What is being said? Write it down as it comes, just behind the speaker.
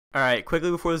Alright, quickly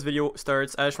before this video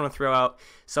starts, I just want to throw out,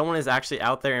 someone is actually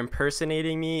out there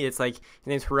impersonating me. It's like, his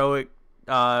name's Heroic,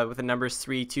 with the numbers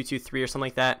 3223 or something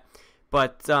like that.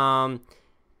 But,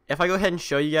 if I go ahead and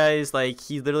show you guys, like,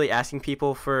 he's literally asking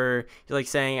people for, like,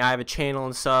 saying I have a channel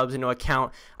and subs and no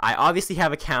account. I obviously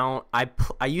have an account. I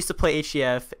used to play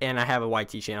HCF, and I have a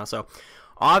YT channel, so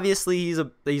obviously he's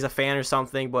a fan or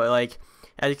something, but, like,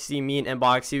 as you can see, me and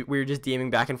Inbox, we were just DMing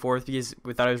back and forth because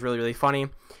we thought it was really, really funny.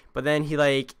 But then he,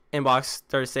 like, Inbox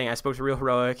started saying, I spoke to Real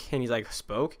Heroic, and he's like,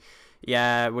 spoke?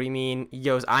 Yeah, what do you mean? He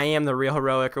goes, I am the Real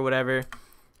Heroic or whatever.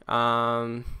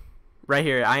 Right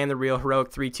here, I am the Real Heroic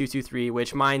 3223,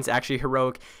 which mine's actually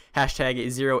Heroic hashtag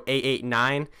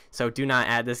 0889, so do not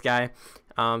add this guy.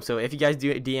 So if you guys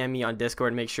do DM me on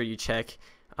Discord, make sure you check.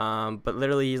 But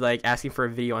literally, he's, like, asking for a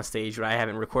video on stage, but I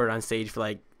haven't recorded on stage for,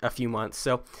 like, a few months.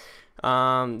 So,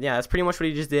 yeah, that's pretty much what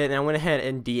he just did, and I went ahead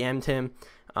and DM'd him.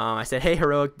 I said, hey,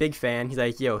 Heroic, big fan. He's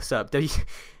like, yo, sup?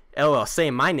 LOL,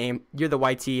 saying my name. You're the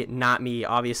YT, not me,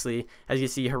 obviously. As you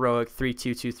see, Heroic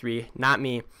 3223, not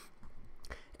me.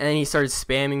 And then he started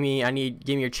spamming me.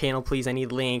 Give me your channel, please. I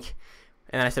need link.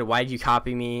 And I said, why did you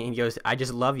copy me? And he goes, I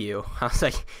just love you. I was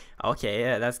like, okay,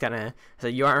 yeah, that's kind of. I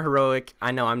said, you aren't Heroic.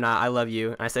 I know I'm not. I love you.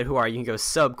 And I said, who are you? He goes,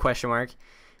 sub, question mark.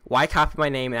 Why copy my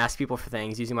name and ask people for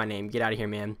things using my name? Get out of here,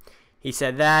 man. He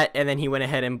said that, and then he went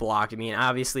ahead and blocked me. And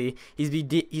obviously, he's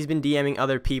been DMing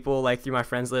other people, like, through my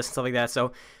friends list and stuff like that.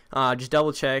 So just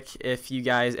double check if you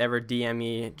guys ever DM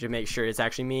me to make sure it's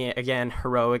actually me. Again,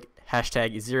 Heroic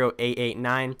hashtag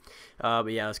 0889. But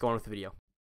yeah, let's go on with the video.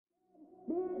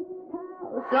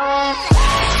 What's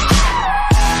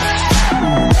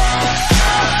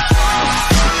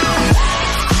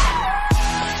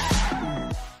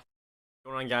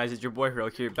going on, guys? It's your boy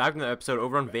Heroic here, back with another episode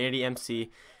over on VanityMC.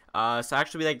 So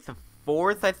actually, like, the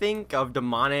 4th, I think, of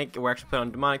Demonic. We're actually playing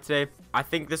on Demonic today. I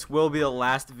think this will be the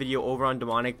last video over on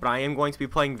Demonic, but I am going to be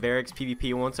playing Varix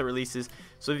PvP once it releases.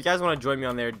 So if you guys want to join me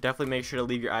on there, definitely make sure to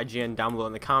leave your IGN down below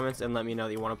in the comments and let me know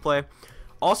that you want to play.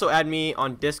 Also, add me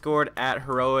on Discord at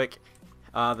Heroic,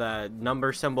 the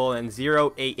number symbol, and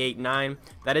 0889.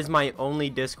 That is my only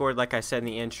Discord. Like I said in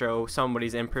the intro,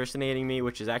 somebody's impersonating me,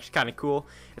 which is actually kind of cool.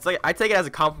 It's like, I take it as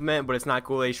a compliment, but it's not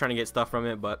cool that he's trying to get stuff from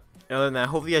it. But other than that,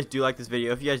 hopefully you guys do like this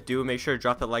video. If you guys do, make sure to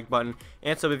drop that like button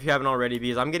and sub if you haven't already,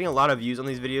 because I'm getting a lot of views on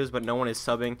these videos, but no one is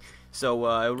subbing. So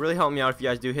it would really help me out if you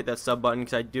guys do hit that sub button,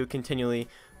 because I do continually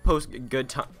post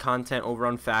good content over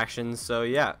on factions. So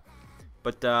yeah,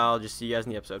 but I'll just see you guys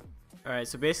in the episode. Alright,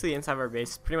 so basically inside of our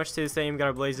base, pretty much stay the same. Got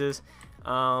our blazes,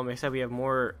 except we have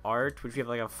more art, which we have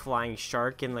like a flying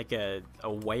shark and like a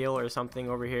whale or something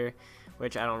over here,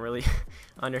 which I don't really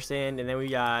understand. And then we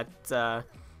got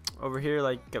over here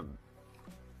like a,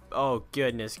 oh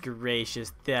goodness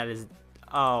gracious, that is,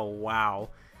 oh wow.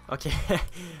 Okay,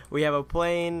 we have a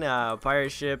plane,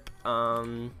 pirate ship,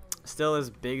 still this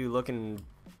big looking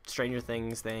Stranger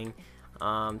Things thing,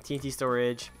 TNT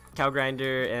storage, cow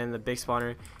grinder, and the big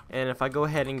spawner. And if I go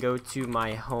ahead and go to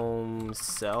my home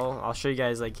cell, I'll show you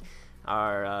guys like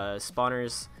our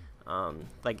spawners,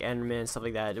 like Enderman and stuff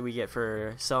like that we get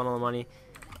for selling all the money.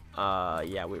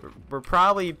 Yeah, we're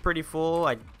probably pretty full.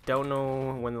 I don't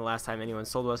know when the last time anyone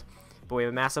sold us, but we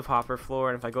have a massive hopper floor,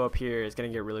 and if I go up here, it's gonna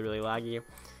get really, really laggy.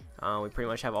 We pretty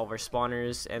much have all of our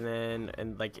spawners,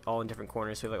 and like all in different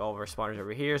corners. So we have like all of our spawners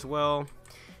over here as well,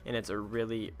 and it's a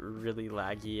really, really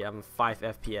laggy. I'm 5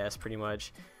 FPS pretty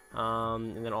much.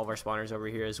 And then all of our spawners over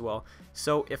here as well.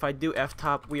 So if I do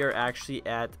F-top, we are actually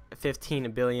at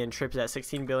 15 billion. Trip is at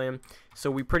 16 billion.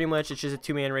 So we pretty much, it's just a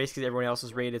 2-man race because everyone else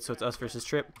is rated, so it's us versus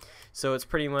Trip. So it's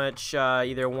pretty much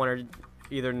either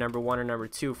number 1 or number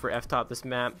 2 for F-top this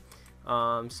map.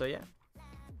 So yeah.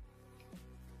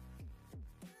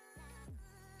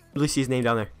 Really see his name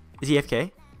down there. Is he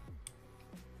FK?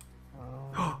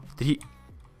 Did he?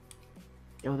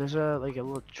 Yo, there's a like a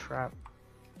little trap.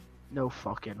 No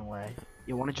fucking way.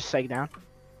 You want to just seg down?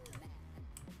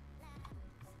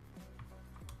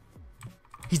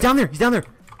 He's down there. He's down there.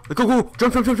 Like, go, go.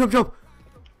 Jump, jump, jump, jump, jump.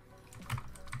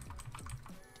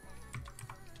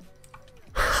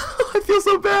 I feel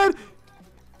so bad.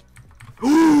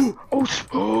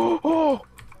 Oh,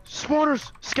 spawners,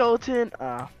 skeleton.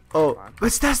 Oh,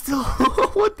 but that's still.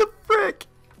 What the frick?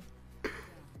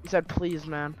 He said, please,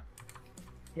 man.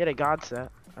 He had a god set.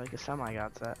 Like a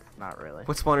semi-god set. Not really.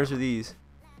 What spawners are these?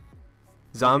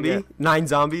 Zombie? 9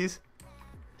 zombies?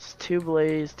 It's 2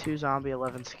 blaze, 2 zombie,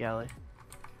 11 skelly.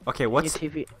 Okay, what's... Can you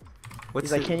TP?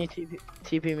 He's like, can you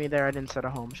TP me there? I didn't set a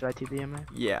home. Should I TP him in?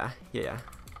 Yeah, yeah.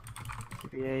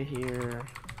 TPA here.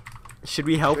 Should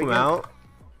we help him out?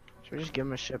 Should we just give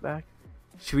him his shit back?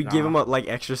 Should we give him like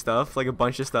extra stuff? Like a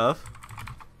bunch of stuff?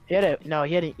 He had a no.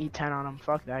 He had an E10 on him.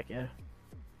 Fuck that kid.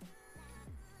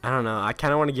 I don't know. I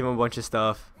kind of want to give him a bunch of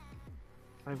stuff.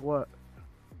 Like what?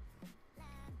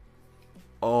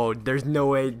 Oh, there's no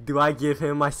way. Do I give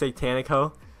him my satanic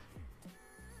hoe?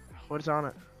 What is on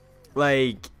it?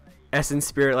 Like Essence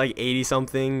Spirit, like 80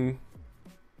 something.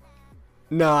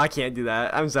 No, I can't do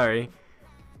that. I'm sorry.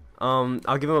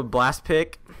 I'll give him a blast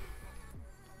pick.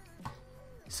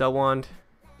 Cell wand.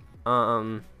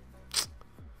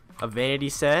 A vanity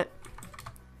set.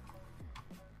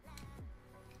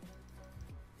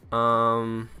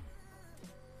 Oh,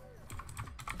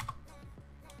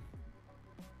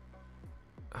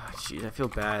 jeez, I feel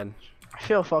bad. I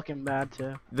feel fucking bad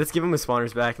too. Let's give him his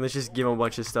spawners back and let's just give him a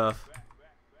bunch of stuff.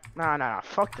 Nah.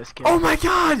 Fuck this kid. Oh my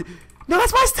god! No,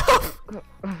 that's my stuff!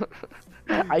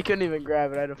 I couldn't even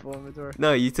grab it. I had a full inventory.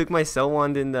 No, you took my cell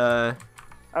wand and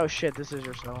Oh shit, this is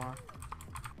your cell wand.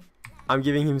 I'm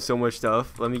giving him so much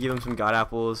stuff. Let me give him some god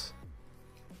apples.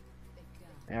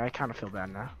 Yeah, I kind of feel bad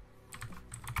now.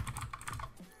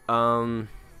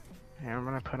 Yeah, I'm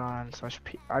gonna put on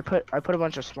 /P. I put a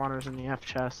bunch of spawners in the F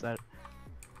chest that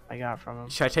I got from him.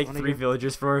 Should I take 3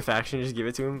 villagers from our faction and just give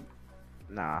it to him?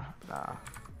 Nah. I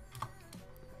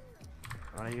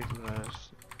wanna give him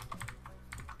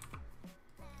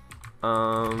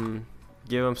those.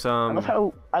 Give him some.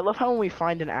 I love how when we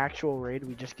find an actual raid,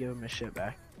 we just give him his shit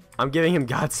back. I'm giving him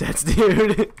god sets,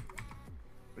 dude.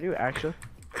 Are you actually?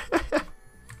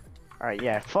 Alright,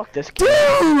 yeah, fuck this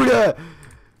kid.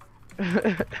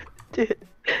 Dude! Dude,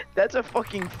 that's a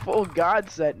fucking full god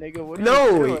set, nigga. What are you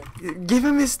No! doing? Give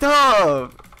him his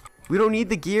stuff! We don't need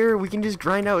the gear, we can just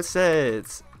grind out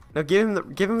sets. Now give him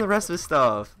the rest of his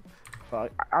stuff.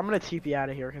 Fuck, I'm gonna TP out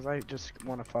of here because I just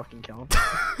wanna fucking kill him.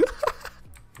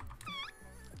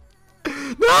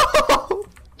 No!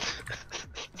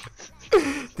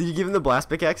 Did you give him the blast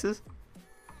pickaxes?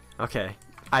 Okay.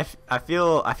 I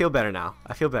feel better now.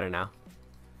 I feel better now.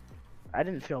 I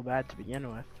didn't feel bad to begin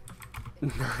with.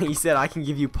 He said I can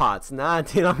give you pots. Nah,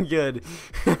 dude, I'm good.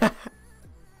 I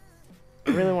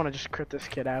really want to just crit this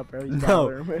kid out, bro. He's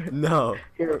No.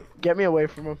 Here, get me away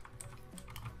from him.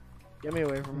 Get me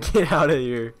away from him. Get out of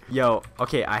here. Yo,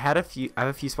 okay, I have a few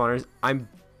spawners.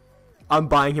 I'm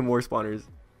buying him more spawners.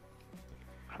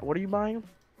 What are you buying him?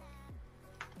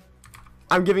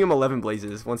 I'm giving him 11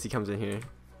 blazes once he comes in here.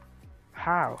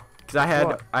 How? Cause I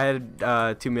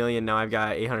had 2 million. Now I've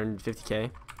got 850k.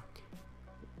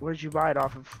 Where did you buy it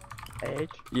off of? Age?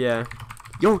 Yeah.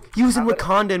 Yo, he was in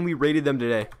Wakanda and we raided them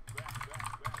today.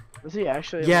 Was he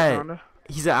actually? Yeah. In Wakanda?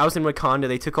 He said I was in Wakanda.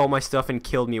 They took all my stuff and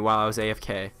killed me while I was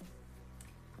AFK.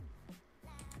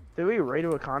 Did we raid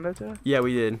Wakanda too? Yeah,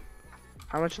 we did.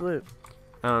 How much loot?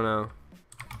 I don't know.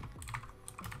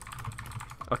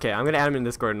 Okay, I'm gonna add him in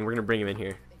Discord and we're gonna bring him in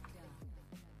here.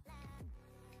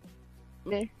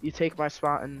 Me? You take my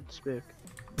spot and spook.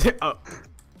 Oh.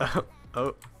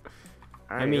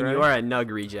 Right, I mean, you are a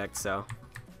nug reject, so.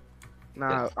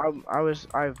 Nah, I was.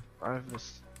 Alright,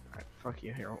 fuck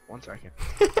you. Here, 1 second.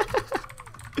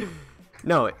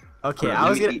 No. Okay,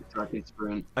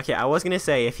 I was gonna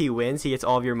say if he wins, he gets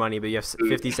all of your money, but you have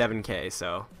 57k,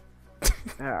 so.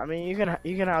 Yeah, I mean,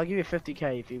 I'll give you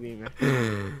 50k if you beat me.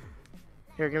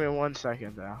 Here, give me 1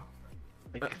 second though.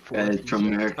 Like from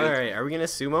America. All right, are we gonna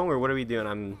sumo or what are we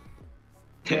doing?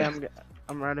 Yeah,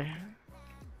 I'm ready.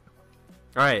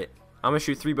 All right, I'm gonna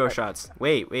shoot 3 bow shots.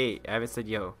 Wait, I haven't said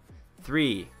yo.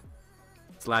 3.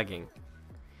 It's lagging.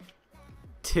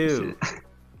 2.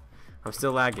 I'm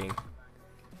still lagging.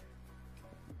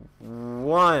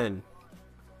 1.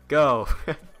 Go.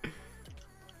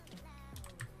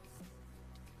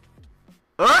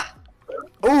 Ah!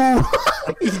 Oh!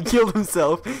 He killed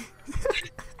himself. It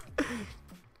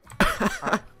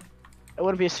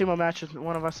wouldn't be a sumo match if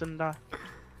one of us didn't die.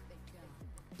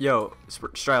 Yo,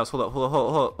 Striles, hold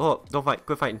up. Don't fight.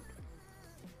 Quit fighting.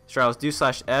 Striles, do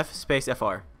 /F space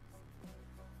FR.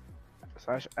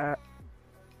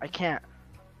 I can't.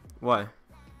 Why?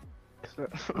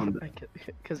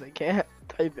 Because I can't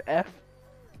type F.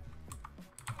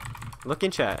 Look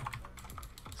in chat.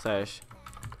 /F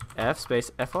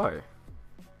space FR.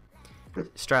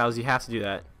 Striles, you have to do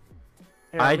that.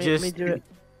 Here, let me do it.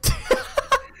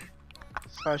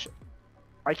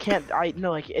 I can't.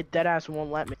 No, like it dead ass won't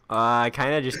let me. I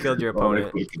kind of just killed your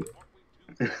opponent.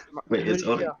 Wait, it's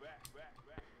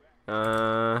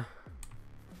on.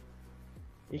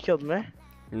 You killed me?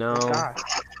 No. God.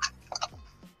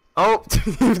 Oh! Get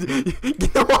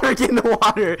in the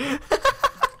water!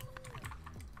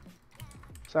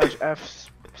 /F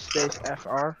space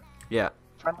FR. Yeah.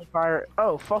 Friendly fire.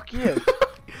 Oh, fuck you.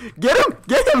 Get him!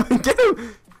 Get him! Get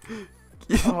him!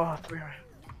 Oh, 3.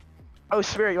 Oh,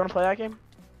 Spirit, you wanna play that game?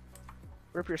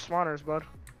 Rip your spawners, bud.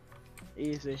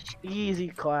 Easy. Easy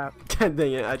clap.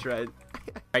 Dang it, I tried.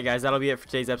 Alright guys, that'll be it for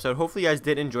today's episode. Hopefully you guys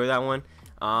did enjoy that one.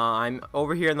 I'm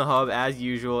over here in the hub as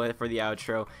usual for the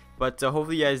outro. But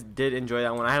hopefully you guys did enjoy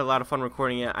that one. I had a lot of fun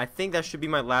recording it. I think that should be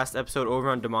my last episode over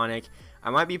on Demonic. I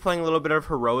might be playing a little bit of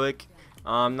Heroic.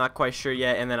 I'm not quite sure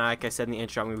yet. And then like I said in the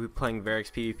intro, I'm going to be playing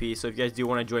Varix PvP. So if you guys do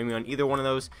want to join me on either one of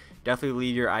those, definitely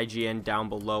leave your IGN down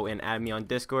below and add me on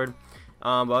Discord.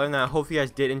 But other than that, hopefully you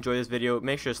guys did enjoy this video.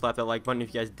 Make sure to slap that like button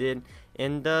if you guys did.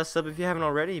 And sub if you haven't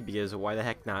already, because why the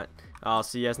heck not. I'll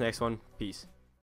see you guys next one. Peace.